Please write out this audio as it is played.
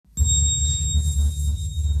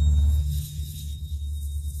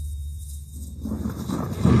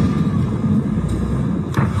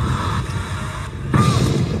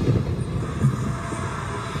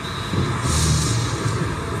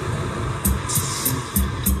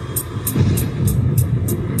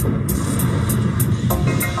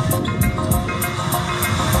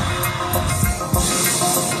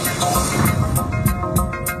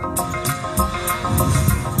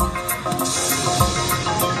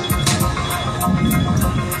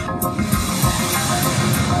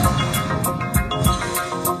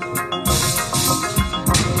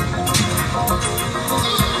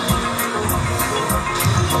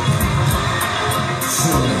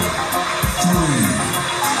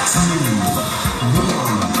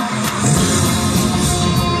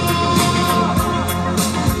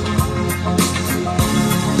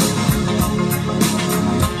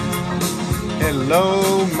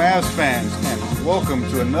Mavs fans, and welcome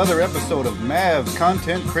to another episode of Mavs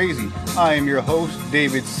Content Crazy. I am your host,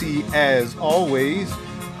 David C. As always.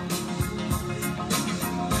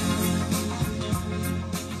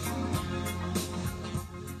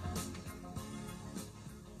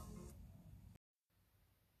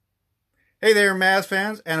 Hey there, Mavs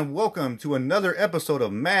fans, and welcome to another episode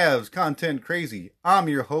of Mavs Content Crazy. I'm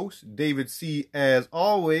your host, David C. As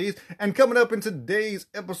always, and coming up in today's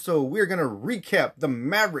episode, we're going to recap the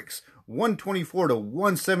Mavericks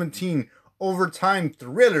 124-117 overtime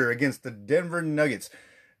thriller against the Denver Nuggets.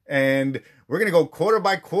 And we're going to go quarter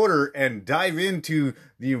by quarter and dive into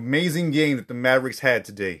the amazing game that the Mavericks had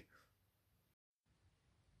today.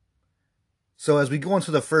 So as we go into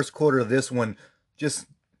the first quarter of this one, just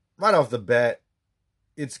right off the bat,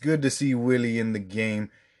 it's good to see Willie in the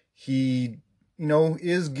game. He,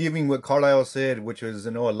 is giving what Carlisle said, which was,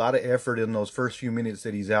 a lot of effort in those first few minutes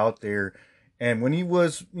that he's out there. And when he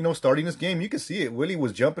was, starting this game, you could see it. Willie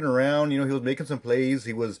was jumping around, he was making some plays.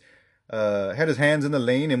 He was, had his hands in the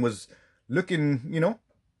lane and was looking,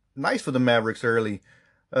 nice for the Mavericks early.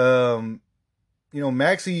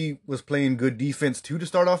 Maxey was playing good defense too to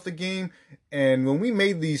start off the game. And when we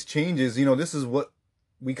made these changes, this is what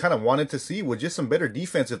we kind of wanted to see, was just some better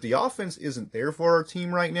defense. If the offense isn't there for our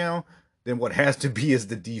team right now, then what has to be is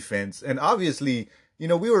the defense. And obviously, we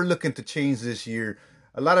were looking to change this year.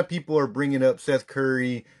 A lot of people are bringing up Seth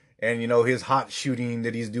Curry and, his hot shooting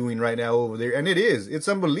that he's doing right now over there. And it's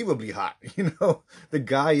unbelievably hot. The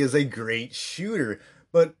guy is a great shooter,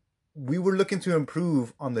 but we were looking to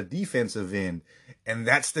improve on the defensive end. And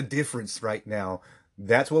that's the difference right now.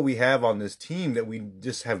 That's what we have on this team that we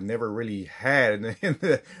just have never really had in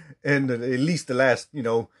at least the last,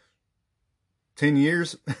 10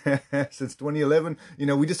 years since 2011.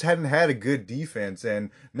 We just hadn't had a good defense. And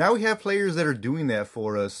now we have players that are doing that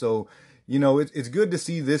for us. So, it's good to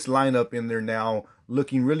see this lineup in there now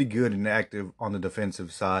looking really good and active on the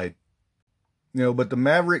defensive side. But the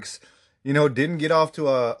Mavericks, didn't get off to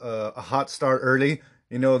a hot start early.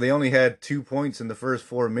 They only had 2 points in the first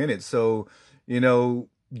 4 minutes. So,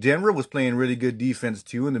 Denver was playing really good defense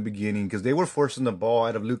too in the beginning because they were forcing the ball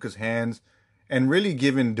out of Luka's hands and really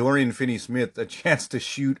giving Dorian Finney-Smith a chance to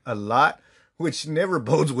shoot a lot, which never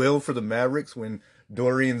bodes well for the Mavericks when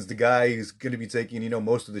Dorian's the guy who's going to be taking,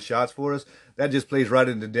 most of the shots for us. That just plays right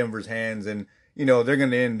into Denver's hands, and, they're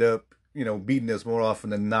going to end up, beating us more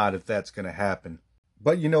often than not if that's going to happen.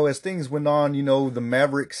 But, as things went on, the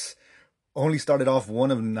Mavericks only started off 1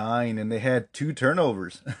 of 9 and they had 2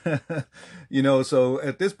 turnovers. So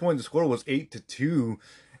at this point the score was 8-2,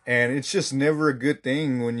 and it's just never a good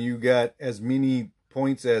thing when you got as many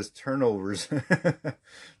points as turnovers.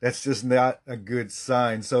 That's just not a good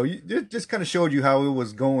sign. So it just kind of showed you how it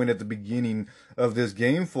was going at the beginning of this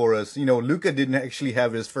game for us. Luka didn't actually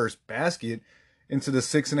have his first basket into the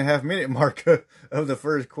 6.5 minute mark of the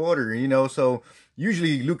first quarter, so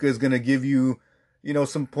usually Luka is going to give you,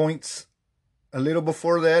 some points a little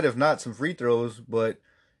before that, if not some free throws. But,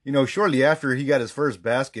 shortly after he got his first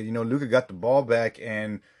basket, Luka got the ball back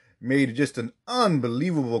and made just an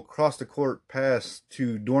unbelievable cross-the-court pass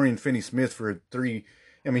to Dorian Finney-Smith for a 3.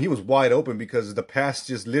 I mean, he was wide open because the pass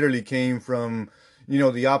just literally came from,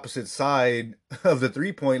 the opposite side of the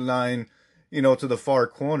three-point line, to the far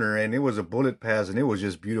corner. And it was a bullet pass, and it was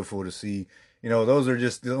just beautiful to see. Those are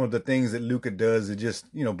just the things that Luka does that just,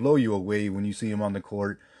 blow you away when you see him on the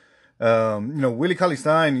court. Willie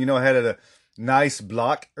Cauley-Stein, had a nice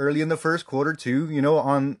block early in the first quarter too,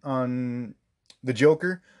 on the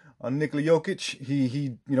Joker, on Nikola Jokic.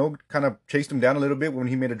 He kind of chased him down a little bit when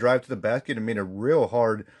he made a drive to the basket and made a real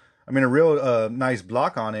nice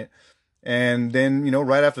block on it. And then,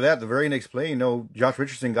 right after that, the very next play, Josh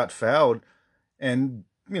Richardson got fouled. And,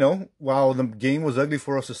 while the game was ugly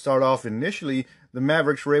for us to start off initially, the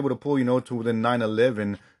Mavericks were able to pull, to within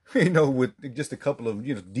 9-11. With just a couple of,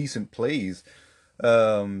 decent plays.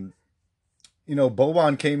 Boban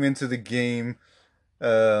came into the game,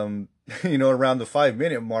 around the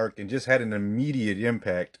 5-minute mark and just had an immediate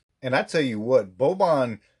impact. And I tell you what,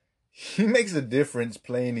 Boban, he makes a difference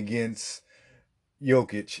playing against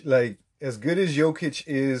Jokic. Like, as good as Jokic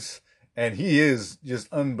is, and he is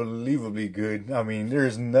just unbelievably good. I mean,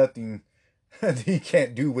 there's nothing that he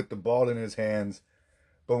can't do with the ball in his hands.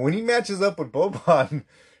 But when he matches up with Boban,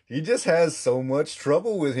 he just has so much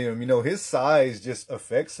trouble with him. His size just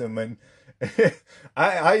affects him. And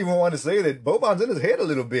I even want to say that Boban's in his head a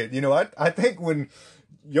little bit. I think when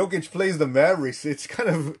Jokic plays the Mavericks, it's kind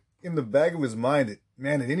of in the back of his mind that,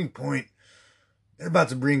 man, at any point, they're about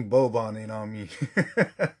to bring Boban in on me.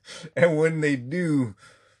 And when they do,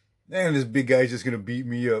 man, this big guy's just gonna beat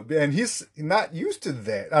me up. And he's not used to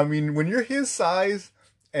that. I mean, when you're his size,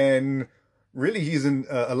 and really he's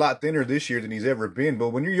a lot thinner this year than he's ever been. But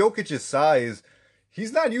when you're Jokic's size,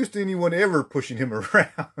 he's not used to anyone ever pushing him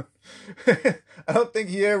around. I don't think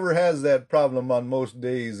he ever has that problem on most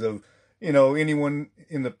days of, anyone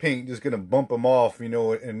in the paint just gonna bump him off,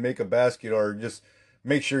 and make a basket, or just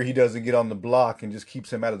make sure he doesn't get on the block and just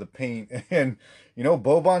keeps him out of the paint. And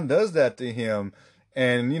Boban does that to him.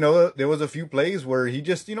 And there was a few plays where he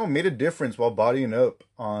just made a difference while bodying up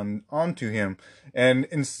onto him. And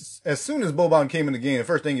as soon as Boban came in the game, the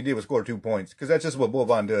first thing he did was score 2 points, because that's just what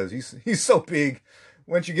Boban does. He's so big.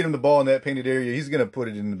 Once you get him the ball in that painted area, he's gonna put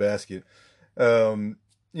it in the basket. And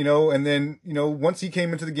then once he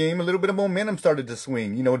came into the game, a little bit of momentum started to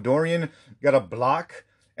swing. Dorian got a block,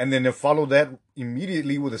 and then they followed that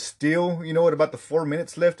immediately with a steal. At about the 4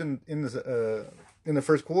 minutes left in the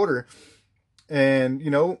first quarter. And,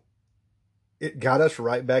 it got us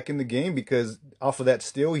right back in the game, because off of that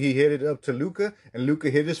steal, he hit it up to Luka, and Luka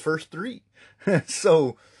hit his first three.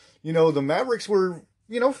 So, the Mavericks were,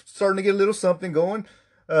 starting to get a little something going.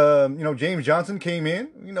 James Johnson came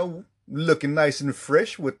in, looking nice and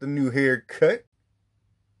fresh with the new haircut.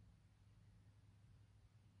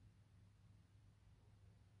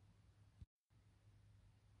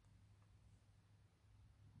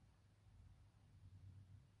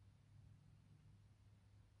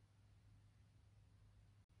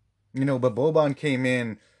 But Boban came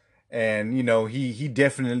in, and he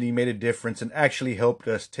definitely made a difference and actually helped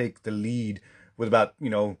us take the lead with about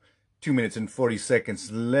 2 minutes and 40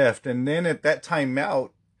 seconds left. And then at that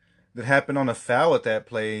timeout that happened on a foul at that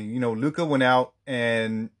play, Luka went out,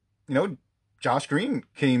 and Josh Green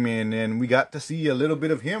came in, and we got to see a little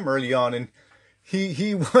bit of him early on. And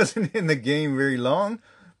he wasn't in the game very long,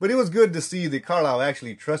 but it was good to see that Carlisle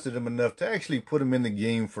actually trusted him enough to actually put him in the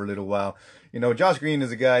game for a little while. Josh Green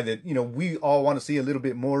is a guy that, we all want to see a little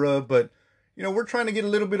bit more of, but, we're trying to get a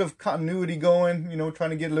little bit of continuity going, trying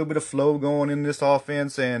to get a little bit of flow going in this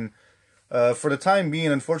offense. And for the time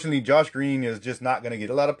being, unfortunately, Josh Green is just not going to get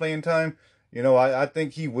a lot of playing time. I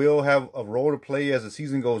think he will have a role to play as the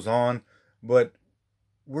season goes on, but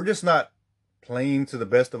we're just not playing to the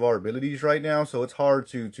best of our abilities right now. So it's hard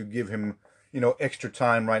to give him, extra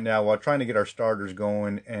time right now while trying to get our starters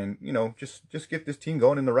going and, just get this team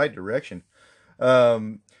going in the right direction.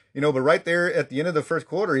 But right there at the end of the first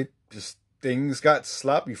quarter, things got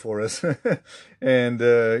sloppy for us. And,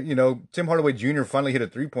 Tim Hardaway Jr. finally hit a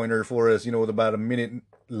 3-pointer for us, with about a minute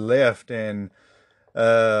left, and,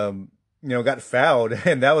 got fouled.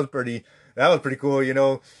 And that was pretty cool.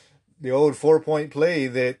 The old 4-point play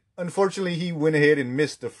that, unfortunately, he went ahead and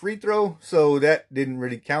missed the free throw, so that didn't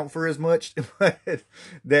really count for as much, but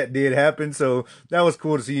that did happen. So that was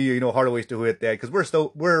cool to see, Hardaway still hit that, because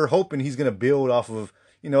we're hoping he's going to build off of,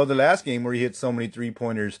 the last game where he hit so many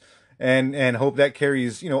 3-pointers, and hope that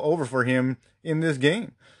carries, over for him in this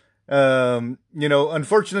game.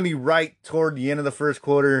 Unfortunately, right toward the end of the first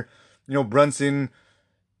quarter, Brunson,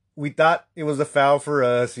 we thought it was a foul for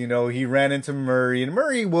us. He ran into Murray, and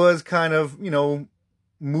Murray was kind of,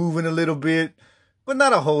 moving a little bit, but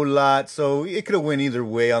not a whole lot. So it could have went either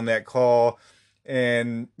way on that call.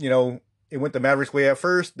 And, it went the Mavericks' way at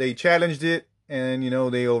first. They challenged it, and,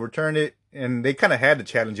 they overturned it. And they kind of had to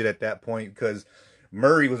challenge it at that point, because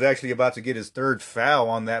Murray was actually about to get his third foul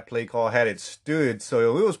on that play call had it stood.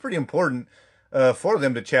 So it was pretty important for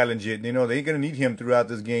them to challenge it. They're going to need him throughout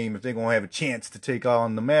this game if they're going to have a chance to take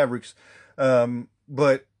on the Mavericks.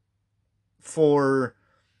 But for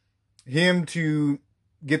him to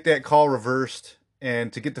get that call reversed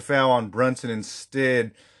and to get the foul on Brunson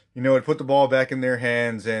instead, it put the ball back in their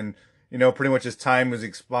hands. And, pretty much as time was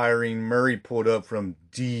expiring, Murray pulled up from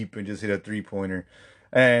deep and just hit a 3-pointer.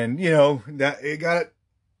 And, that it got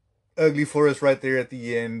ugly for us right there at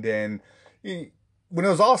the end. And when it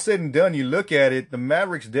was all said and done, you look at it, the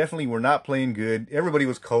Mavericks definitely were not playing good. Everybody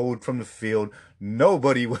was cold from the field.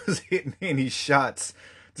 Nobody was hitting any shots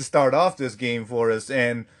to start off this game for us.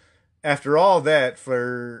 And after all that,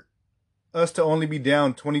 for us to only be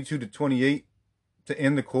down 22-28 to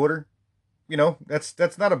end the quarter,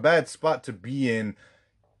 that's not a bad spot to be in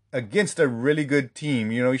against a really good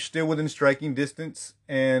team. You're still within striking distance,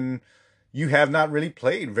 and you have not really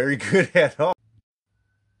played very good at all.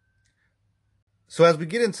 So as we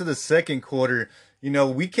get into the second quarter,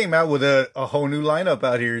 we came out with a whole new lineup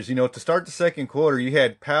out here. To start the second quarter, you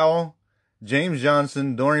had Powell, James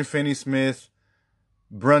Johnson, Dorian Finney-Smith,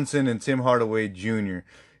 Brunson, and Tim Hardaway Jr.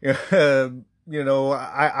 I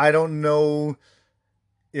don't know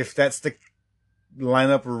if that's the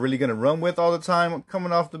lineup we're really going to run with all the time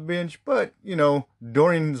coming off the bench. But,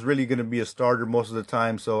 Dorian's really going to be a starter most of the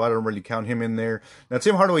time, so I don't really count him in there. Now,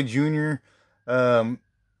 Tim Hardaway Jr.,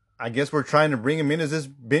 I guess we're trying to bring him in as this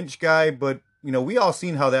bench guy, but, we all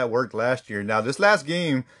seen how that worked last year. Now, this last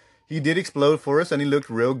game, he did explode for us, and he looked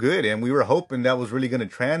real good, and we were hoping that was really going to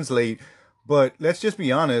translate. But let's just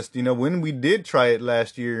be honest, when we did try it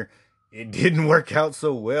last year, it didn't work out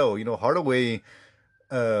so well. Hardaway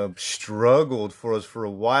struggled for us for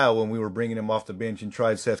a while when we were bringing him off the bench and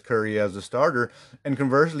tried Seth Curry as the starter. And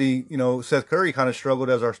conversely, Seth Curry kind of struggled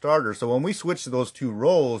as our starter. So when we switched to those two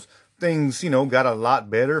roles, things, got a lot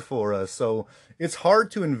better for us. So it's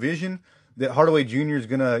hard to envision that Hardaway Jr. is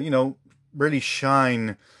going to, really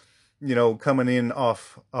shine, coming in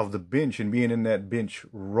off of the bench and being in that bench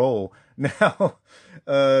role. Now,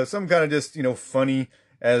 some kind of just, funny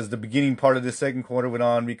as the beginning part of the second quarter went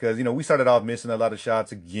on, because, we started off missing a lot of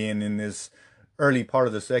shots again in this early part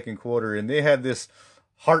of the second quarter. And they had this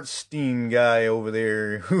Hartstein guy over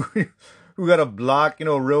there who got a block,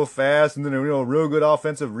 real fast, and then a real good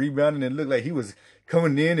offensive rebound. And it looked like he was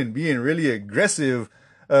coming in and being really aggressive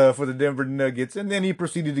for the Denver Nuggets. And then he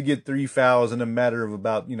proceeded to get 3 fouls in a matter of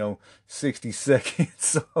about, 60 seconds.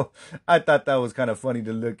 So I thought that was kind of funny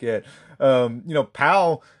to look at.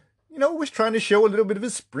 Powell, was trying to show a little bit of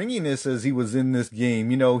his springiness as he was in this game.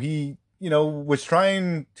 He, was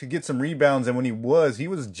trying to get some rebounds, and when he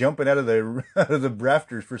was jumping out of the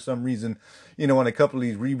rafters for some reason, on a couple of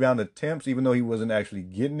these rebound attempts, even though he wasn't actually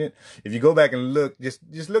getting it. If you go back and look,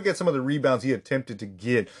 just look at some of the rebounds he attempted to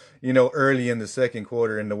get, early in the second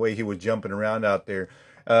quarter, and the way he was jumping around out there.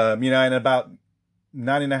 And about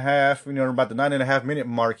 9.5, about the 9.5 minute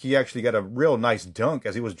mark, he actually got a real nice dunk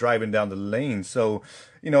as he was driving down the lane. So,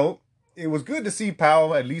 it was good to see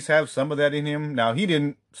Powell at least have some of that in him. Now, he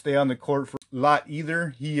didn't stay on the court for a lot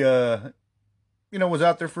either. He, was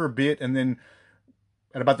out there for a bit, and then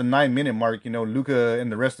at about the 9-minute mark, Luka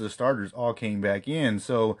and the rest of the starters all came back in.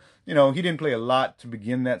 So, he didn't play a lot to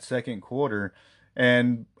begin that second quarter.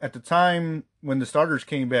 And at the time when the starters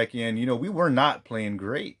came back in, we were not playing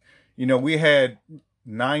great. We had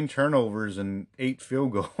 9 turnovers and 8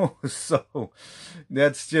 field goals. So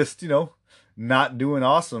that's just, not doing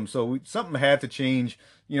awesome. So something had to change,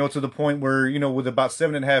 to the point where, with about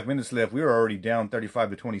 7.5 minutes left, we were already down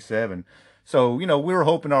 35-27. So, we were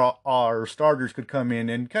hoping our starters could come in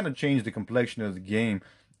and kind of change the complexion of the game.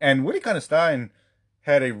 And Willie Cauley-Stein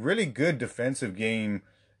had a really good defensive game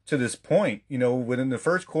to this point. Within the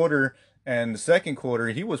first quarter and the second quarter,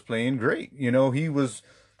 he was playing great. He was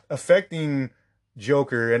affecting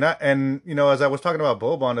Joker, and as I was talking about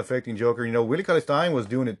Boban affecting Joker, Willie Cauley-Stein was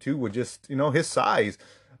doing it too with just, his size.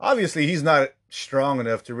 Obviously, he's not strong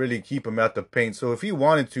enough to really keep him at the paint. So if he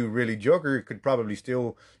wanted to, really, Joker could probably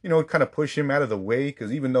still, kind of push him out of the way,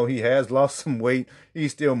 because even though he has lost some weight,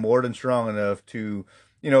 he's still more than strong enough to,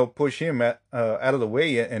 push him out of the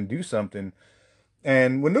way and do something.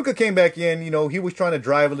 And when Luka came back in, he was trying to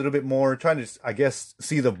drive a little bit more, trying to, I guess,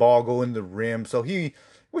 see the ball go in the rim. So he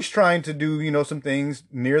was trying to do, some things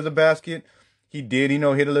near the basket. He did,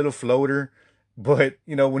 hit a little floater. But,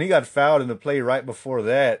 when he got fouled in the play right before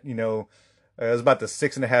that, it was about the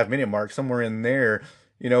 6.5 minute mark, somewhere in there.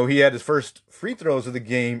 He had his first free throws of the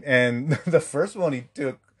game. And the first one he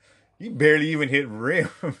took, he barely even hit rim.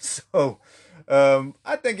 So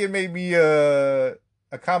I think it may be a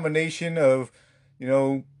combination of,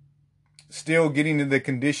 still getting the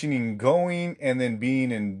conditioning going, and then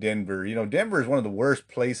being in Denver. Denver is one of the worst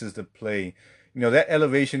places to play. That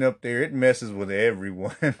elevation up there, it messes with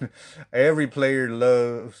everyone. Every player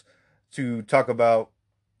loves to talk about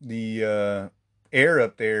the air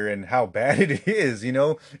up there and how bad it is.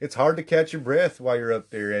 It's hard to catch your breath while you're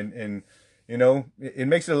up there, and it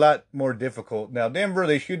makes it a lot more difficult. Now, Denver,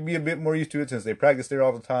 they should be a bit more used to it since they practice there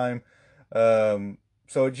all the time.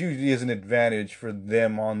 So it usually is an advantage for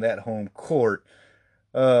them on that home court.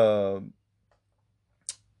 But,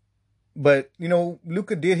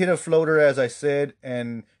 Luka did hit a floater, as I said.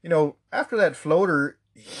 And, after that floater,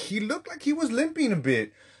 he looked like he was limping a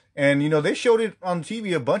bit. And, they showed it on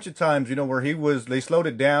TV a bunch of times, where they slowed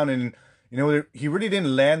it down, and, he really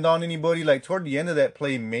didn't land on anybody. Like, toward the end of that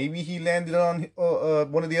play, maybe he landed on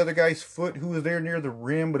one of the other guy's foot who was there near the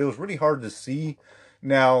rim, but it was really hard to see.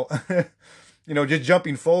 Now, just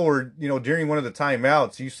jumping forward, during one of the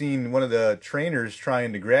timeouts, you've seen one of the trainers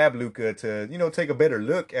trying to grab Luka to, take a better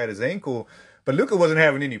look at his ankle. But Luka wasn't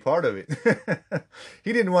having any part of it.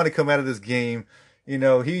 He didn't want to come out of this game.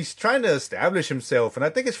 He's trying to establish himself. And I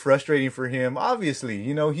think it's frustrating for him. Obviously,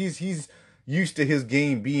 he's used to his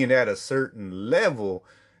game being at a certain level.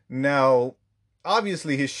 Now,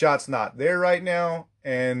 obviously his shot's not there right now.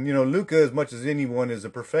 And, Luka, as much as anyone, is a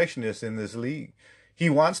perfectionist in this league. He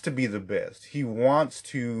wants to be the best. He wants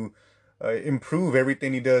to improve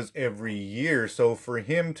everything he does every year. So for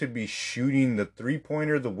him to be shooting the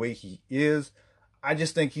three-pointer the way he is, I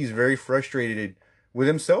just think he's very frustrated with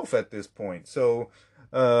himself at this point. So,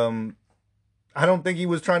 I don't think he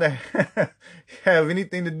was trying to have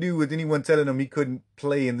anything to do with anyone telling him he couldn't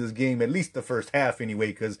play in this game, at least the first half anyway,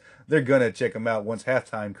 because they're going to check him out once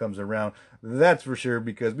halftime comes around. That's for sure,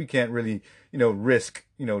 because we can't really, risk,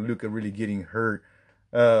 Luka really getting hurt.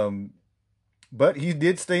 But he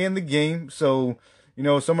did stay in the game. So,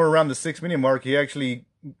 somewhere around the 6-minute mark, he actually,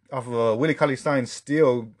 off of a Willie Cauley-Stein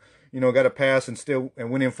steal, got a pass and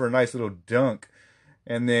went in for a nice little dunk.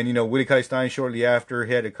 And then, Willie Cauley-Stein shortly after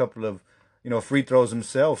had a couple of, free throws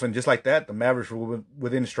himself. And just like that, the Mavericks were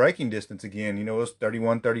within striking distance again. It was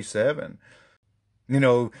 31-37.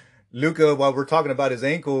 Luka, while we're talking about his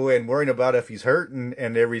ankle and worrying about if he's hurt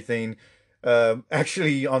and everything,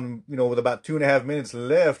 actually with about 2.5 minutes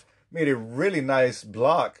left, made a really nice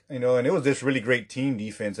block, and it was this really great team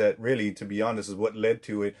defense that really, to be honest, is what led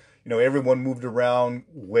to it. Everyone moved around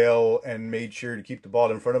well and made sure to keep the ball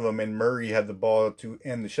in front of them, and Murray had the ball to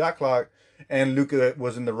end the shot clock, and Luka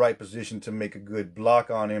was in the right position to make a good block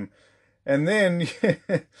on him. And then,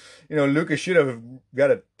 Luka should have got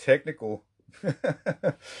a technical.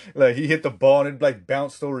 Like, he hit the ball and it like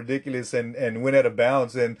bounced so ridiculous and went out of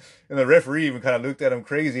bounds, and the referee even kind of looked at him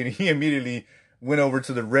crazy, and he immediately went over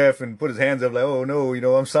to the ref and put his hands up like, oh no,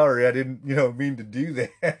 I'm sorry, I didn't, mean to do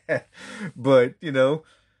that. But,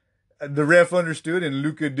 the ref understood, and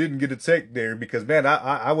Luka didn't get a tech there, because, man,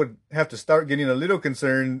 I would have to start getting a little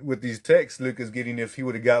concerned with these techs Luka's getting if he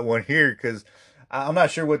would have got one here, because I'm not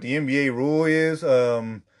sure what the NBA rule is.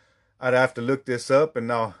 I'd have to look this up,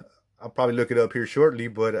 and I'll probably look it up here shortly,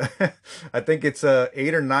 but I think it's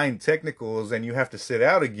 8 or 9 technicals, and you have to sit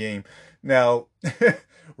out a game. Now,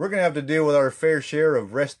 we're going to have to deal with our fair share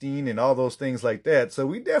of resting and all those things like that. So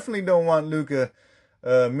we definitely don't want Luka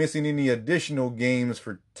missing any additional games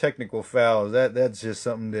for technical fouls. That's just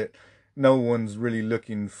something that no one's really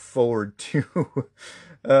looking forward to.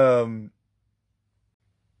 Because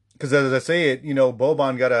as I say it,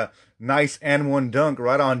 Boban got a nice and one dunk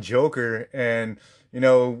right on Joker. And, when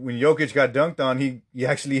Jokic got dunked on, he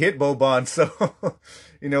actually hit Boban. So,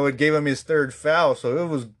 it gave him his 3rd foul. So it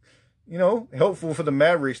was, helpful for the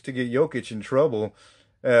Mavericks to get Jokic in trouble,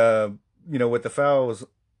 with the fouls.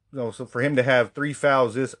 So for him to have 3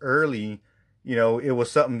 fouls this early, it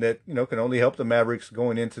was something that, can only help the Mavericks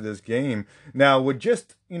going into this game. Now, with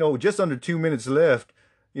just under 2 minutes left,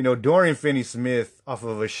 Dorian Finney-Smith, off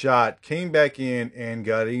of a shot, came back in and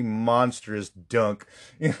got a monstrous dunk.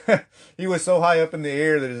 He was so high up in the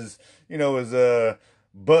air that his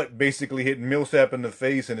butt basically hit Millsap in the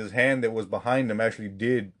face, and his hand that was behind him actually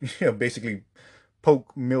did, basically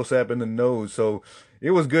poke Millsap in the nose. So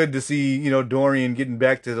it was good to see, Dorian getting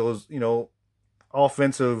back to those,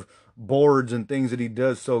 offensive boards and things that he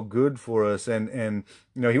does so good for us. And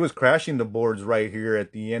he was crashing the boards right here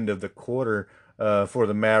at the end of the quarter for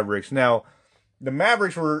the Mavericks. Now, the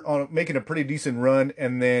Mavericks were making a pretty decent run,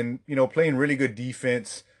 and then, playing really good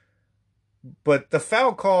defense. But the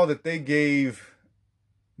foul call that they gave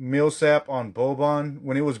Millsap on Boban,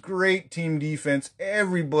 when it was great team defense,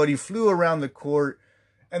 everybody flew around the court,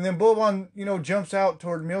 and then Boban, jumps out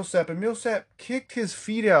toward Millsap, and Millsap kicked his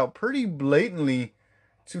feet out pretty blatantly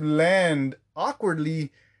to land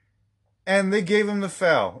awkwardly, and they gave him the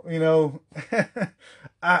foul.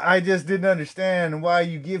 I just didn't understand why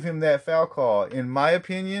you give him that foul call. In my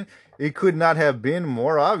opinion, it could not have been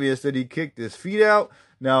more obvious that he kicked his feet out.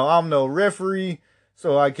 Now, I'm no referee,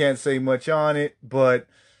 so I can't say much on it, but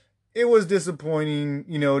it was disappointing,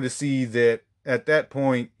 to see that at that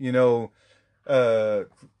point, the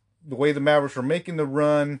way the Mavericks were making the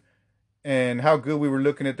run and how good we were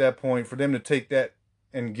looking at that point, for them to take that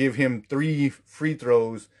and give him 3 free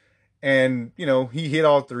throws. And, he hit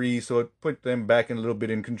all 3, so it put them back in a little bit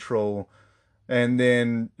in control. And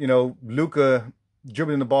then, Luka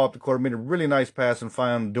dribbling the ball up the court, made a really nice pass and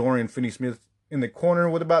found Dorian Finney-Smith in the corner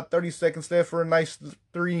with about 30 seconds left for a nice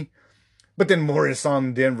 3. But then Morris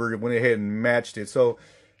on Denver went ahead and matched it. So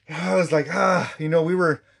I was like, we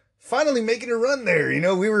were finally making a run there.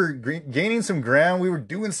 We were gaining some ground. We were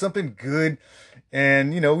doing something good.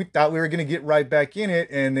 And, we thought we were going to get right back in it.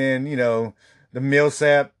 And then, the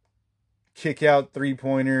Millsap kick out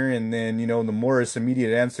 3-pointer, and then, the Morris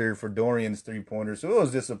immediate answer for Dorian's 3-pointer. So it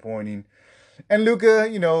was disappointing. And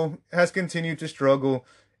Luka, has continued to struggle.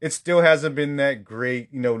 It still hasn't been that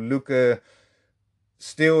great. Luka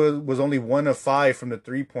still was only 1 of 5 from the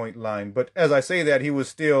 3-point line. But as I say that, he was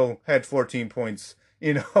still had 14 points,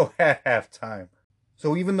 at halftime.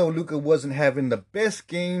 So even though Luka wasn't having the best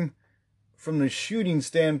game from the shooting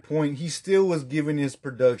standpoint, he still was giving his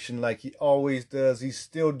production like he always does. He's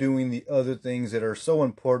still doing the other things that are so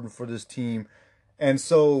important for this team. And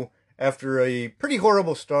so after a pretty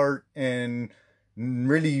horrible start and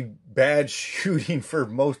really bad shooting for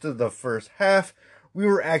most of the first half, we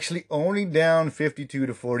were actually only down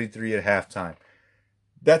 52-43 at halftime.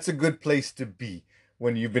 That's a good place to be.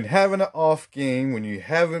 When you've been having an off game, when you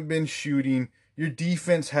haven't been shooting, your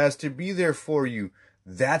defense has to be there for you.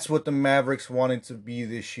 That's what the Mavericks wanted to be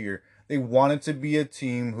this year. They wanted to be a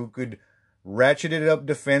team who could ratchet it up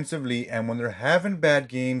defensively, and when they're having bad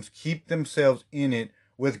games, keep themselves in it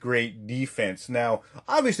with great defense. Now,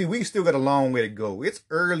 obviously, we still got a long way to go. It's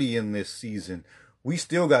early in this season. We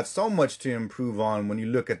still got so much to improve on when you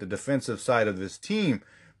look at the defensive side of this team,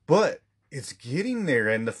 but it's getting there.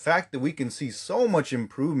 And the fact that we can see so much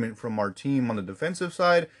improvement from our team on the defensive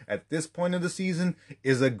side at this point of the season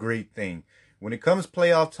is a great thing. When it comes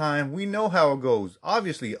playoff time, we know how it goes.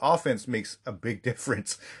 Obviously, offense makes a big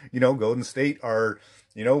difference. Golden State are,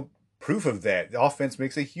 proof of that. The offense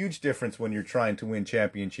makes a huge difference when you're trying to win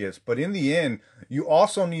championships. But in the end, you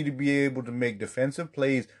also need to be able to make defensive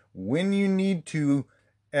plays when you need to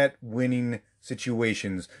at winning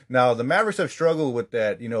situations. Now, the Mavericks have struggled with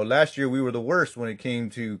that. Last year we were the worst when it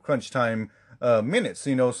came to crunch time minutes.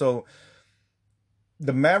 So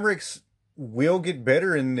the Mavericks will get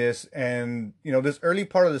better in this, and this early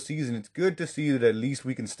part of the season, it's good to see that at least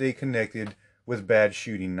we can stay connected with bad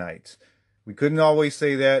shooting nights. We couldn't always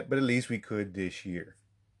say that, but at least we could this year.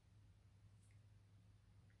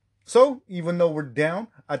 So even though we're down,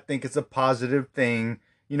 I think it's a positive thing,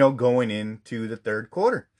 going into the third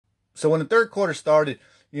quarter. So when the third quarter started,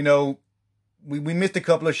 we missed a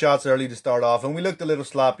couple of shots early to start off, and we looked a little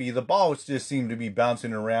sloppy. The ball just seemed to be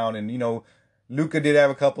bouncing around, and Luka did have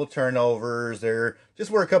a couple turnovers. There just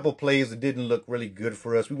were a couple plays that didn't look really good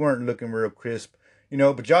for us. We weren't looking real crisp,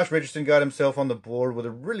 but Josh Richardson got himself on the board with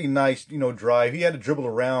a really nice, drive. He had to dribble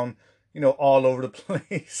around, all over the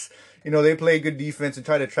place. They played good defense and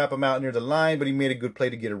tried to trap him out near the line, but he made a good play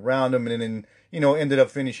to get around him, and then, ended up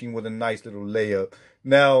finishing with a nice little layup.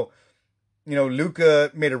 Now, Luka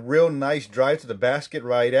made a real nice drive to the basket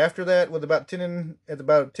right after that with about 10 and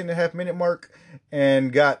a half minute mark,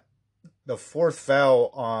 and got the fourth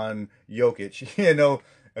foul on Jokic.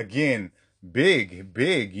 Again, big.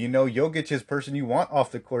 Jokic is the person you want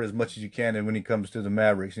off the court as much as you can, and when he comes to the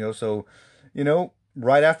Mavericks, so,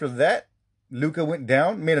 right after that, Luka went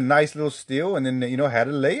down, made a nice little steal, and then, had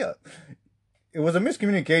a layup. It was a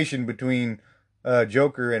miscommunication between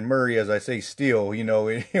Joker and Murray, as I say, steal.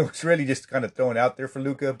 It was really just kind of thrown out there for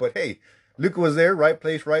Luka, but hey, Luka was there, right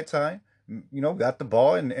place, right time, got the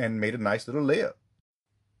ball and made a nice little layup.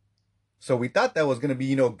 So we thought that was going to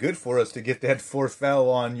be, good for us to get that fourth foul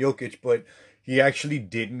on Jokic, but he actually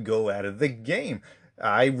didn't go out of the game.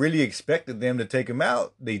 I really expected them to take him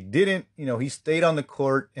out. They didn't. He stayed on the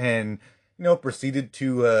court and, proceeded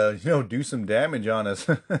to, do some damage on us.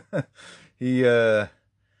 He, at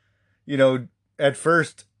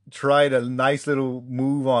first tried a nice little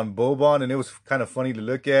move on Boban, and it was kind of funny to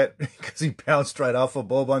look at because he bounced right off of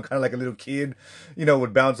Boban, kind of like a little kid,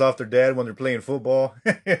 would bounce off their dad when they're playing football.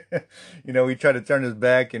 He tried to turn his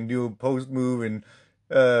back and do a post move, and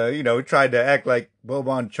he tried to act like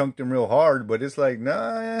Boban chunked him real hard, but it's like,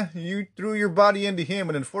 nah, you threw your body into him,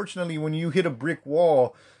 and unfortunately, when you hit a brick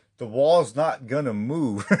wall, the wall's not gonna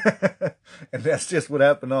move. And that's just what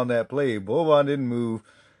happened on that play. Boban didn't move.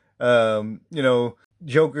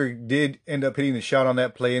 Joker did end up hitting the shot on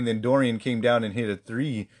that play, and then Dorian came down and hit a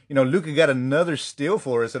three. Luka got another steal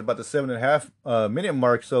for us at about the 7.5 minute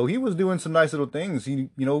mark, so he was doing some nice little things. He,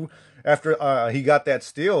 after he got that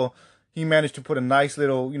steal, he managed to put a nice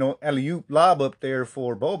little, alley-oop lob up there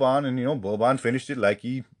for Boban, and, Boban finished it like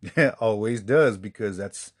he always does, because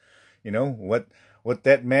that's, what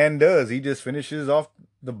that man does. He just finishes off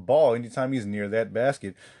the ball anytime he's near that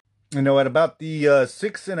basket. At about the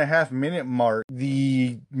 6.5 minute mark,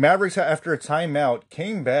 the Mavericks, after a timeout,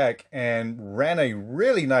 came back and ran a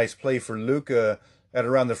really nice play for Luka at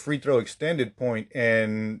around the free throw extended point,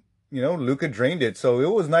 and, Luka drained it. So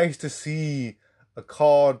it was nice to see a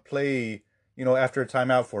called play, after a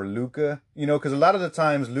timeout for Luka, because a lot of the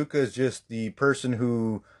times Luka is just the person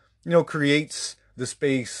who, creates the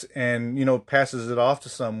space and, passes it off to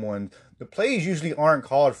someone. The plays usually aren't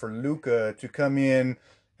called for Luka to come in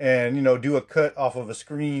and, do a cut off of a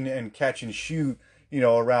screen and catch and shoot,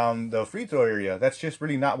 around the free throw area. That's just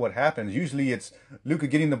really not what happens. Usually it's Luka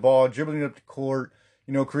getting the ball, dribbling up the court,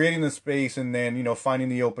 creating the space and then, finding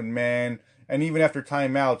the open man. And even after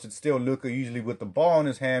timeouts, it's still Luka usually with the ball in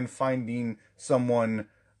his hand, finding someone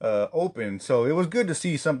open. So it was good to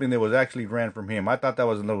see something that was actually ran from him. I thought that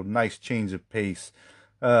was a little nice change of pace.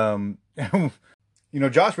 Josh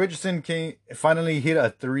Richardson finally hit a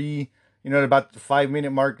three, at about the 5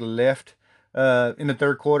 minute mark left in the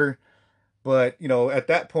third quarter. But, at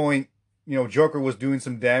that point, Joker was doing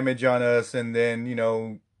some damage on us. And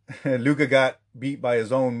then, Luka got beat by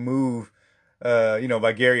his own move,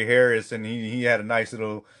 by Gary Harris. And he had a nice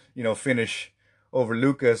little, finish over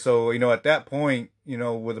Luka. So, at that point,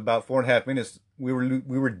 with about 4.5 minutes, we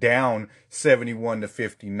were down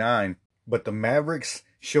 71-59. But the Mavericks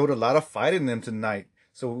showed a lot of fight in them tonight.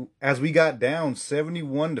 So as we got down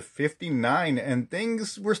 71-59, and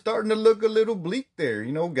things were starting to look a little bleak there,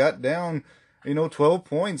 got down, 12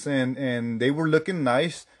 points, and they were looking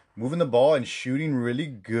nice, moving the ball and shooting really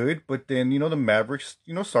good. But then, the Mavericks,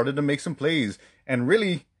 started to make some plays, and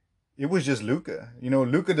really, it was just Luka.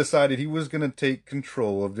 Luka decided he was going to take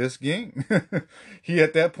control of this game. He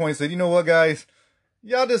at that point said, you know what, guys,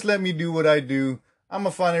 y'all just let me do what I do. I'm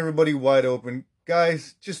going to find everybody wide open.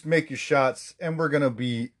 Guys, just make your shots and we're going to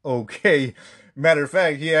be okay. Matter of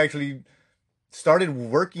fact, he actually started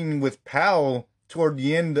working with Powell toward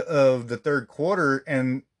the end of the third quarter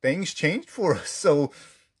and things changed for us. So,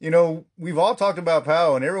 we've all talked about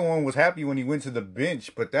Powell and everyone was happy when he went to the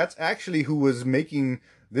bench, but that's actually who was making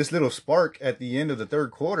this little spark at the end of the third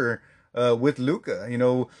quarter with Luka.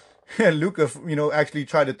 Luka, actually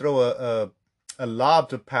tried to throw a lob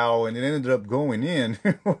to Powell, and it ended up going in,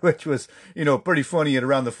 which was, pretty funny at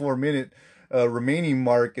around the 4 minute remaining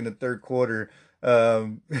mark in the third quarter.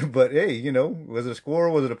 But hey, was it a score?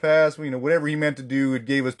 Was it a pass? Whatever he meant to do, it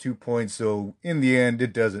gave us 2 points. So in the end,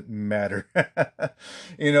 it doesn't matter.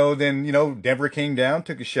 Then, Denver came down,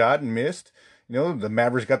 took a shot and missed. The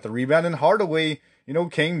Mavericks got the rebound, and Hardaway,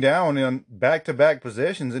 came down on back-to-back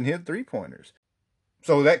possessions and hit 3-pointers.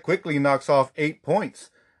 So that quickly knocks off 8 points,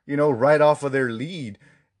 right off of their lead.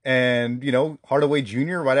 And, Hardaway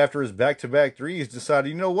Jr., right after his back-to-back threes, decided,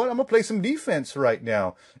 you know what, I'm going to play some defense right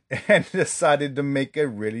now. And decided to make a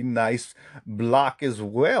really nice block as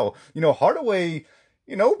well. Hardaway,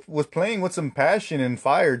 was playing with some passion and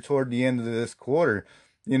fire toward the end of this quarter.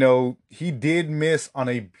 He did miss on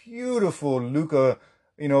a beautiful Luka,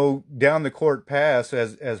 down the court pass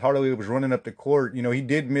as Hardaway was running up the court. He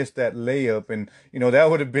did miss that layup, and, that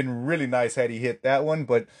would have been really nice had he hit that one.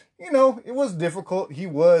 But, it was difficult. He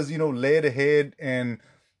was, led ahead, and,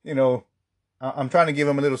 I'm trying to give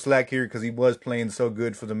him a little slack here because he was playing so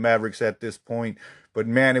good for the Mavericks at this point. But,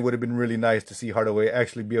 man, it would have been really nice to see Hardaway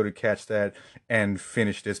actually be able to catch that and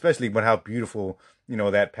finish it, especially with how beautiful,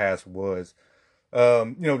 that pass was.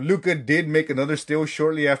 Luka did make another steal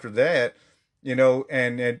shortly after that.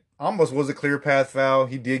 And it almost was a clear path foul.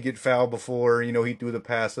 He did get fouled before, he threw the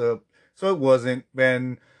pass up. So it wasn't.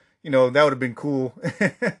 And, that would have been cool.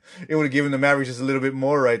 It would have given the Mavericks just a little bit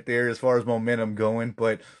more right there as far as momentum going.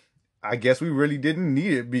 But I guess we really didn't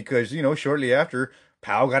need it because, shortly after,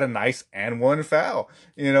 Powell got a nice and one foul,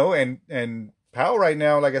 and Powell right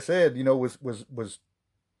now, like I said, was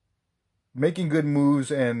making good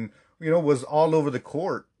moves and, was all over the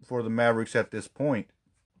court for the Mavericks at this point.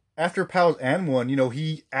 After Powell's and one,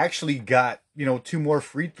 he actually got, 2 more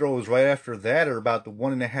free throws right after that at about the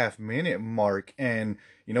 1.5 minute mark. And,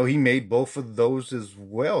 he made both of those as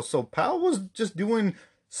well. So Powell was just doing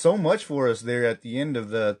so much for us there at the end of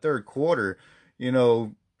the third quarter,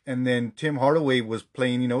 and then Tim Hardaway was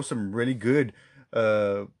playing, some really good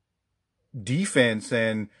defense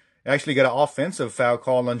and actually got an offensive foul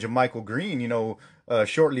call on JaMychal Green,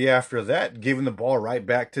 shortly after that, giving the ball right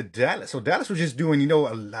back to Dallas. So Dallas was just doing,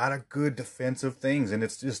 a lot of good defensive things. And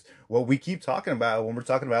it's just what we keep talking about when we're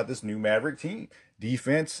talking about this new Maverick team.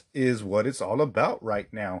 Defense is what it's all about right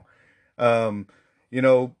now.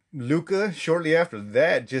 Luka, shortly after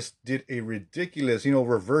that, just did a ridiculous,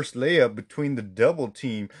 reverse layup between the double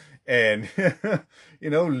team. And,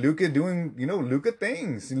 Luka doing, Luka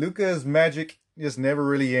things. Luka's magic just never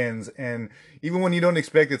really ends. And even when you don't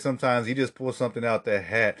expect it, sometimes he just pulls something out the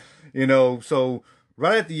hat, So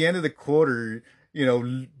right at the end of the quarter,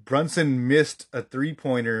 Brunson missed a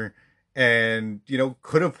 3-pointer and,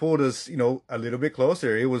 could have pulled us, a little bit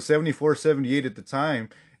closer. It was 74-78 at the time.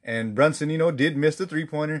 And Brunson, did miss the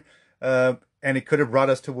 3-pointer. And it could have brought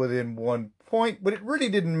us to within 1 point, but it really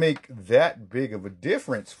didn't make that big of a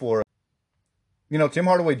difference for us. Tim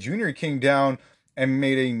Hardaway Jr. came down and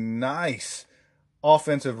made a nice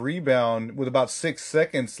offensive rebound with about 6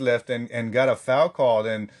 seconds left and got a foul called.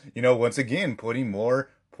 And, once again, putting more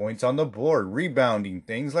points on the board, rebounding,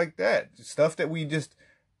 things like that. Stuff that we just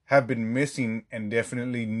have been missing and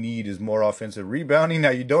definitely need is more offensive rebounding. Now,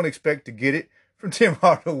 you don't expect to get it from Tim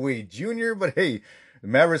Hardaway Jr., but hey, the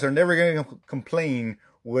Mavericks are never going to complain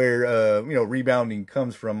where, rebounding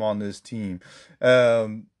comes from on this team.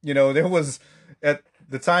 There was, at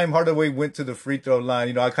the time Hardaway went to the free throw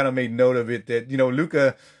line, I kind of made note of it that,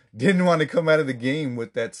 Luka didn't want to come out of the game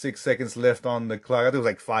with that 6 seconds left on the clock. I think it was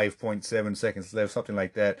like 5.7 seconds left, something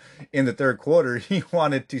like that, in the third quarter. He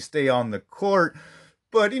wanted to stay on the court.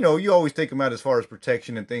 But, you always take him out as far as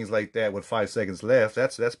protection and things like that with 5 seconds left.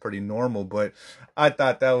 That's pretty normal. But I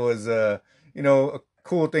thought that was, a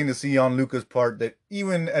cool thing to see on Luka's part, that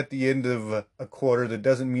even at the end of a quarter that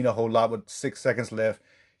doesn't mean a whole lot with 6 seconds left,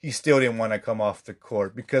 he still didn't want to come off the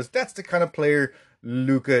court, because that's the kind of player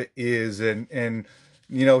Luka is. And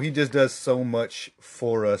he just does so much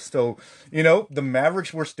for us. So, the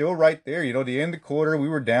Mavericks were still right there. The end of the quarter, we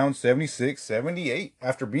were down 76-78.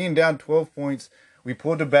 After being down 12 points, we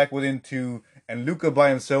pulled it back within 2, and Luka by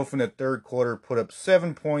himself in the third quarter put up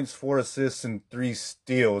 7 points, 4 assists, and 3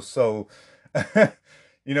 steals. So,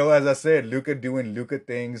 as I said, Luka doing Luka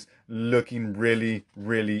things, looking really,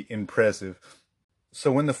 really impressive.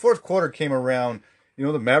 So when the fourth quarter came around,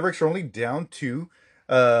 the Mavericks were only down 2.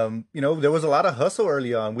 There was a lot of hustle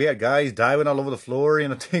early on. We had guys diving all over the floor,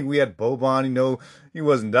 and I think we had Boban, he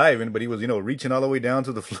wasn't diving, but he was, reaching all the way down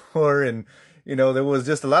to the floor. And, there was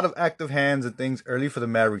just a lot of active hands and things early for the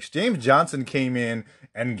Mavericks. James Johnson came in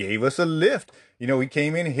and gave us a lift. He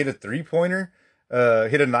came in and hit a 3-pointer,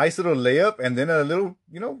 hit a nice little layup, and then a little,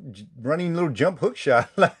 running little jump hook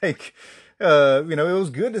shot. It was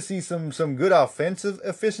good to see some good offensive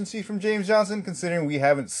efficiency from James Johnson, considering we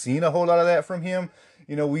haven't seen a whole lot of that from him.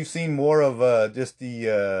 We've seen more of just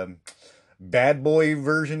the bad boy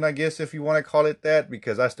version, I guess, if you want to call it that,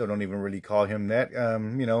 because I still don't even really call him that,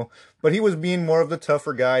 but he was being more of the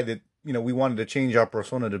tougher guy that, we wanted to change our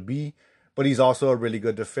persona to be, but he's also a really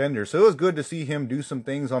good defender. So it was good to see him do some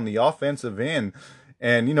things on the offensive end.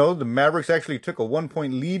 And, the Mavericks actually took a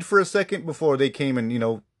 1-point lead for a second before they came and,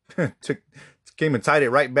 came and tied it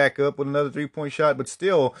right back up with another 3-point shot. But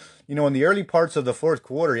still, in the early parts of the fourth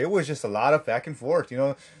quarter, it was just a lot of back and forth.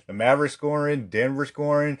 The Mavericks scoring, Denver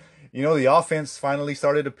scoring. The offense finally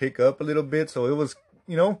started to pick up a little bit. So it was,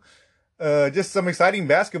 just some exciting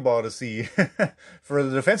basketball to see. For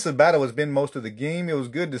the defensive battle has been most of the game. It was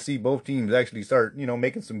good to see both teams actually start,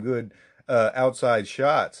 making some good outside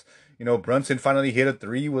shots. Brunson finally hit a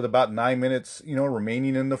 3 with about 9 minutes,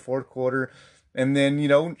 remaining in the fourth quarter. And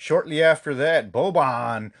then, shortly after that,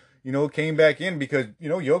 Boban, came back in because,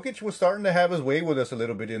 Jokic was starting to have his way with us a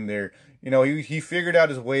little bit in there. He figured out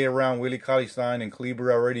his way around Willie Cauley-Stein and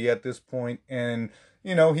Kleber already at this point. And,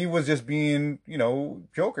 he was just being,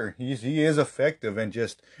 Joker. He is effective and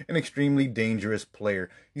just an extremely dangerous player.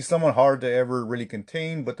 He's someone hard to ever really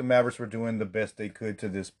contain, but the Mavericks were doing the best they could to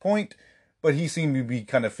this point. But he seemed to be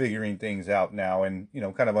kind of figuring things out now and,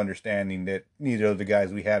 kind of understanding that neither of the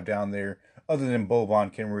guys we have down there, other than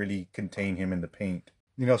Boban, can really contain him in the paint.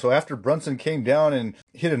 So after Brunson came down and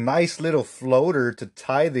hit a nice little floater to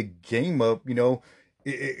tie the game up,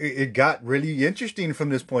 it got really interesting from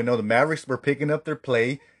this point. The Mavericks were picking up their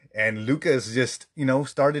play, and Luka's just,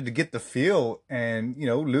 started to get the feel. And,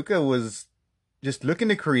 Luka was just looking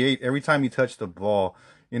to create every time he touched the ball.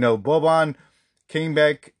 Boban came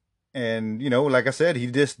back, and, like I said, he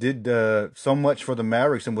just did so much for the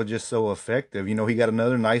Mavericks and was just so effective. He got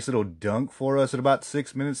another nice little dunk for us at about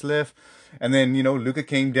 6 minutes left. And then, Luka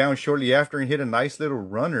came down shortly after and hit a nice little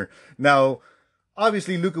runner. Now,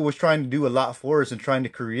 obviously, Luka was trying to do a lot for us and trying to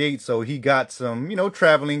create, so he got some,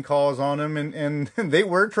 traveling calls on him, and they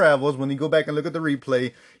were travels. When you go back and look at the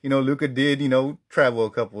replay, Luka did, travel a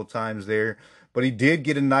couple of times there. But he did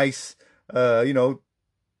get a nice,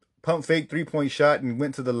 pump fake 3-point shot and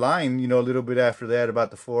went to the line, a little bit after that,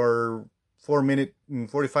 about the 4-minute and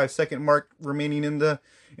 45-second mark remaining in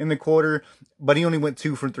the quarter. But he only went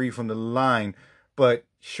 2 for 3 from the line. But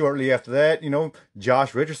shortly after that,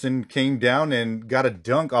 Josh Richardson came down and got a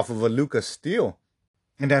dunk off of a Luka steal.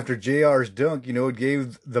 And after JR's dunk, it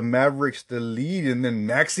gave the Mavericks the lead. And then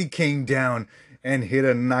Maxey came down and hit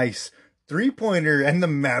a nice 3-pointer. And the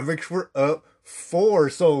Mavericks were up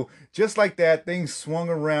 4. So just like that, things swung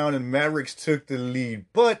around and Mavericks took the lead.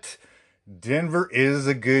 But Denver is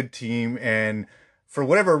a good team, and for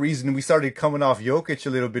whatever reason, we started coming off Jokic a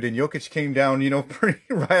little bit, and Jokic came down, pretty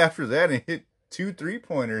right after that and hit 2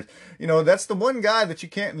 3-pointers. That's the one guy that you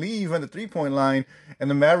can't leave on the 3-point line, and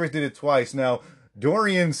the Mavericks did it twice. Now,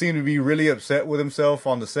 Dorian seemed to be really upset with himself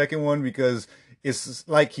on the second one because it's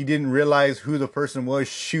like he didn't realize who the person was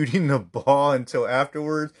shooting the ball until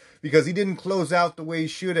afterwards, because he didn't close out the way he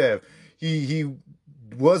should have. He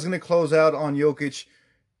was going to close out on Jokic,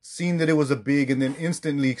 seen that it was a big, and then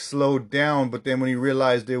instantly slowed down. But then when he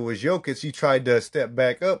realized it was Jokic, he tried to step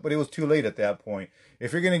back up, but it was too late at that point.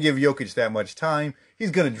 If you're going to give Jokic that much time, he's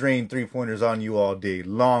going to drain three-pointers on you all day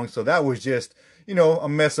long. So that was just, a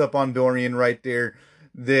mess up on Dorian right there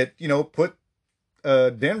that, put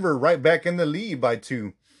Denver right back in the lead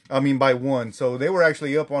by one. So they were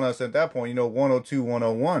actually up on us at that point, 102,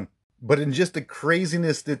 101. But in just the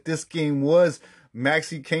craziness that this game was,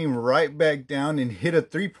 Maxey came right back down and hit a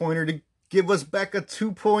three-pointer to give us back a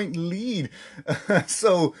 2-point lead.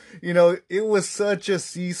 So, it was such a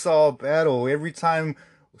seesaw battle. Every time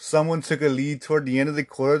someone took a lead toward the end of the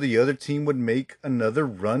quarter, the other team would make another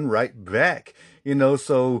run right back.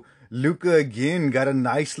 So Luka again got a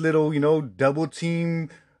nice little, double team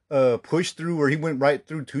push through where he went right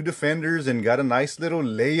through two defenders and got a nice little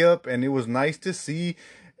layup, and it was nice to see.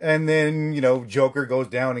 And then, Joker goes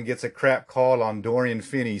down and gets a crap call on Dorian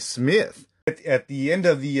Finney-Smith. At the end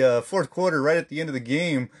of the fourth quarter, right at the end of the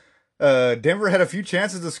game, Denver had a few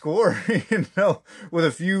chances to score, with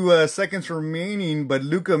a few seconds remaining, but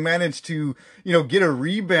Luka managed to, get a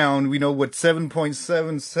rebound, with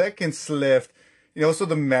 7.7 seconds left, so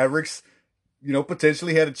the Mavericks,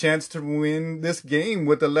 potentially had a chance to win this game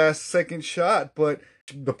with the last second shot. But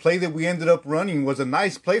the play that we ended up running was a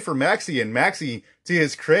nice play for Maxey, and Maxey, to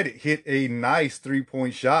his credit, hit a nice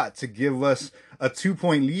 3-point shot to give us a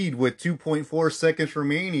 2-point lead with 2.4 seconds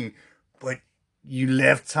remaining. But you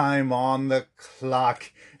left time on the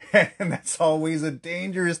clock, and that's always a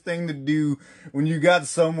dangerous thing to do when you got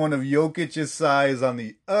someone of Jokic's size on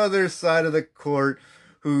the other side of the court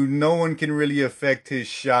who no one can really affect his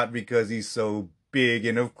shot because he's so big.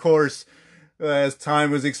 And of course, as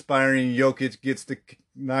time was expiring, Jokic gets the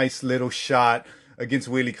nice little shot against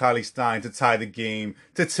Willie Cauley-Stein to tie the game,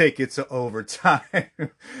 to take it to overtime.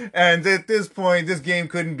 And at this point, this game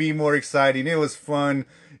couldn't be more exciting. It was fun.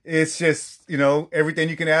 It's just, everything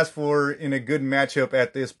you can ask for in a good matchup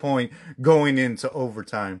at this point going into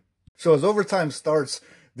overtime. So as overtime starts,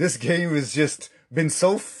 this game has just been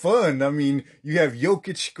so fun. I mean, you have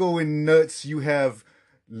Jokic going nuts. You have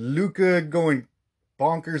Luka going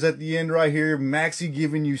bonkers at the end right here. Maxey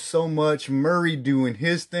giving you so much. Murray doing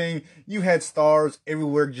his thing. You had stars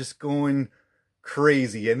everywhere just going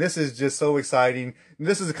crazy. And this is just so exciting. And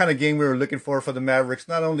this is the kind of game we were looking for the Mavericks.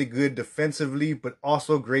 Not only good defensively, but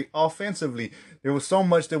also great offensively. There was so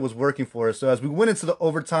much that was working for us. So as we went into the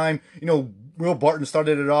overtime, Will Barton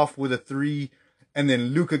started it off with a 3. And then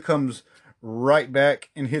Luka comes right back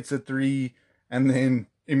and hits a 3. And then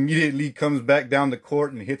immediately comes back down the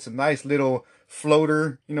court and hits a nice little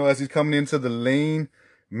floater, as he's coming into the lane.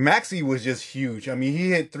 Maxey was just huge. I mean,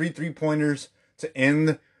 he hit 3 3-pointers to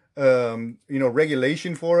end,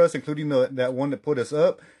 regulation for us, including that one that put us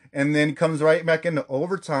up. And then comes right back into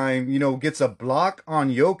overtime, gets a block on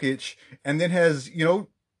Jokic, and then has, 2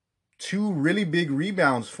 really big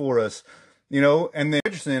rebounds for us, and then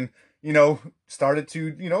Richardson, started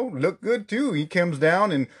to, look good too. He comes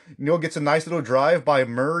down and, gets a nice little drive by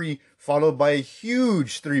Murray, followed by a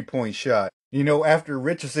huge 3-point shot. After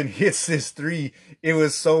Richardson hits this 3, it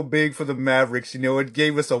was so big for the Mavericks. It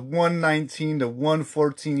gave us a 119 to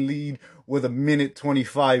 114 lead with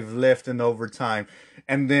 1:25 left in overtime.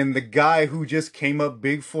 And then the guy who just came up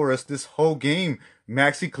big for us this whole game,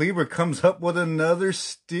 Maxi Kleber, comes up with another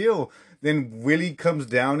steal. Then Willie comes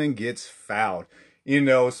down and gets fouled.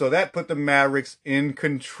 So that put the Mavericks in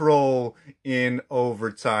control in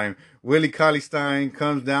overtime. Willie Cauley-Stein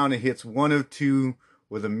comes down and hits 1 of 2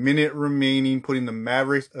 with a minute remaining, putting the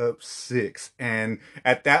Mavericks up 6. And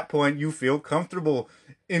at that point, you feel comfortable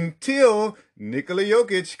until Nikola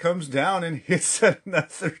Jokic comes down and hits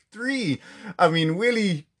another 3. I mean,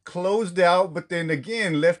 Willie closed out, but then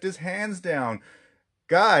again left his hands down.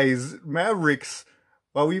 Guys, Mavericks,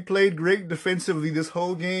 while we played great defensively this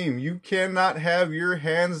whole game, you cannot have your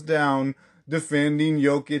hands down defending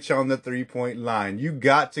Jokic on the 3-point line. You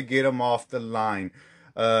got to get him off the line.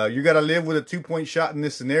 You got to live with a 2-point shot in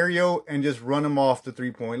this scenario and just run him off the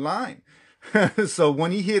 3-point line. So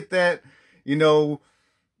when he hit that,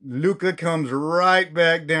 Luka comes right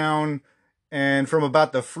back down and from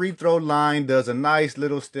about the free throw line does a nice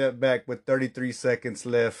little step back with 33 seconds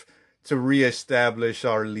left to reestablish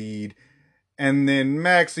our lead. And then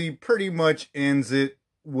Maxey pretty much ends it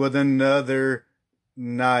with another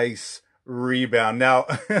nice rebound. Now,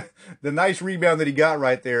 the nice rebound that he got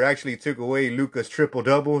right there actually took away Luka's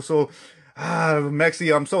triple-double. So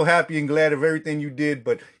Maxi, I'm so happy and glad of everything you did,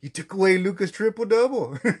 but you took away Luka's triple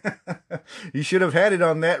double. He should have had it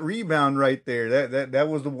on that rebound right there. That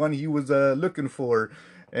was the one he was looking for.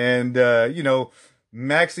 And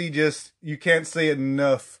Maxi, just you can't say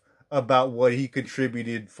enough about what he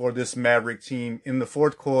contributed for this Maverick team in the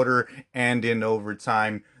fourth quarter and in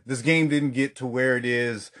overtime. This game didn't get to where it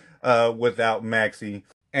is without Maxi.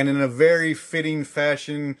 And in a very fitting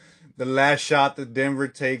fashion, the last shot that Denver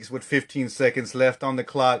takes with 15 seconds left on the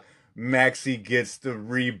clock, Maxi gets the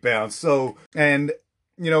rebound. So, and,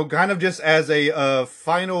 kind of just as a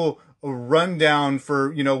final rundown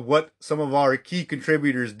for, what some of our key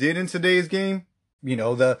contributors did in today's game.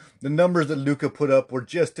 The numbers that Luka put up were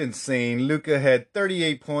just insane. Luka had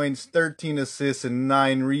 38 points, 13 assists, and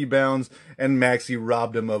 9 rebounds, and Maxi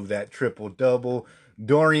robbed him of that triple-double.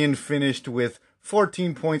 Dorian finished with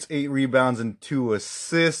 14 points, 8 rebounds, and 2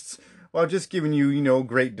 assists, while just giving you,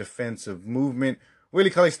 great defensive movement.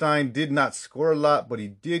 Willie Cauley-Stein did not score a lot, but he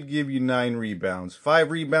did give you 9 rebounds.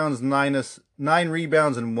 5 rebounds, 9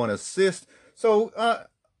 rebounds, and 1 assist. So,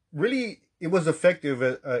 really, it was effective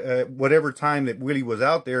at whatever time that Willie was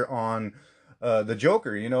out there on the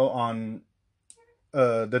Joker, on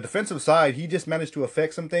the defensive side. He just managed to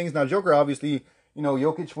affect some things. Now, Joker, obviously,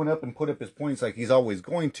 Jokic went up and put up his points like he's always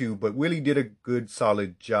going to, but Willie did a good,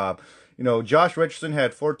 solid job. Josh Richardson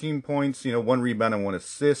had 14 points, 1 rebound and 1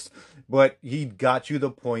 assist, but he got you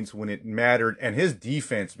the points when it mattered. And his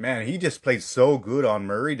defense, man, he just played so good on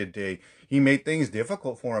Murray today. He made things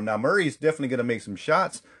difficult for him. Now, Murray's definitely going to make some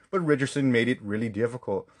shots, but Richardson made it really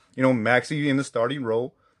difficult. Maxey in the starting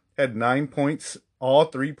role had 9 points, all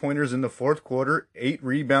 3-pointers in the fourth quarter, 8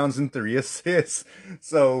 rebounds and 3 assists.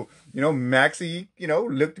 So, Maxey,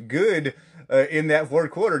 looked good in that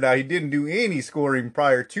fourth quarter. Now, he didn't do any scoring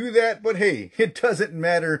prior to that, but hey, it doesn't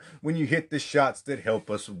matter when you hit the shots that help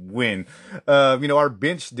us win. Our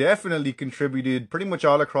bench definitely contributed pretty much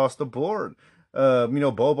all across the board.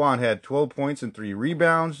 Boban had 12 points and 3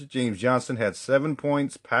 rebounds. James Johnson had 7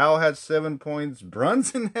 points. Powell had 7 points.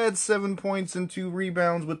 Brunson had 7 points and 2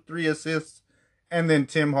 rebounds with 3 assists. And then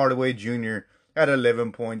Tim Hardaway Jr. had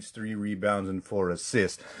 11 points, 3 rebounds, and 4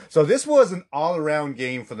 assists. So this was an all-around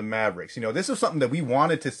game for the Mavericks. This was something that we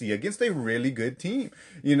wanted to see against a really good team.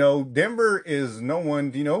 Denver is no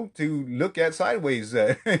one, to look at sideways.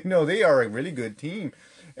 They are a really good team.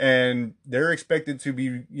 And they're expected to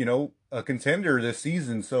be, a contender this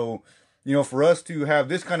season. So, for us to have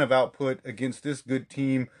this kind of output against this good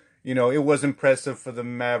team, it was impressive for the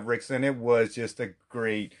Mavericks, and it was just a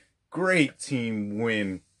great team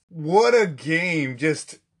win. What a game.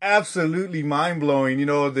 Just absolutely mind-blowing.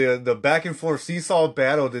 The back and forth seesaw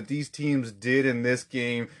battle that these teams did in this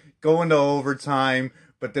game, going to overtime,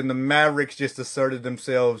 but then the Mavericks just asserted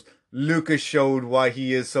themselves. Luka showed why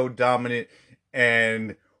he is so dominant,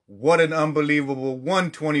 and what an unbelievable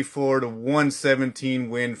 124-117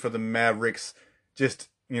 win for the Mavericks. Just,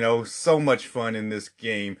 so much fun in this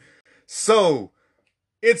game. So,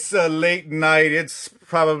 it's a late night. It's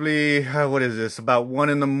probably, what is this, about 1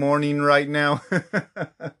 in the morning right now.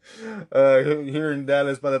 Here in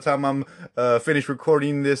Dallas by the time I'm finished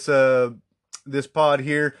recording this pod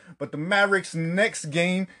here. But the Mavericks' next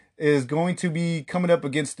game is going to be coming up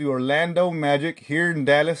against the Orlando Magic here in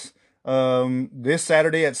Dallas. This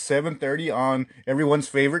Saturday at 7:30 on everyone's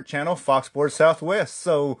favorite channel, Fox Sports Southwest.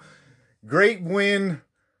 So, great win,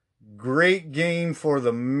 great game for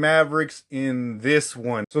the Mavericks in this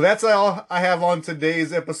one. So that's all I have on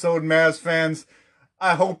today's episode, Mavs fans.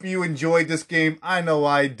 I hope you enjoyed this game. I know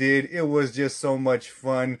I did. It was just so much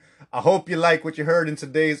fun. I hope you like what you heard in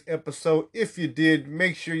today's episode. If you did,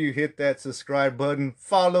 make sure you hit that subscribe button,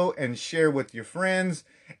 follow, and share with your friends.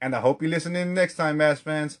 And I hope you listen in next time, Mavs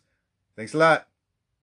fans. Thanks a lot.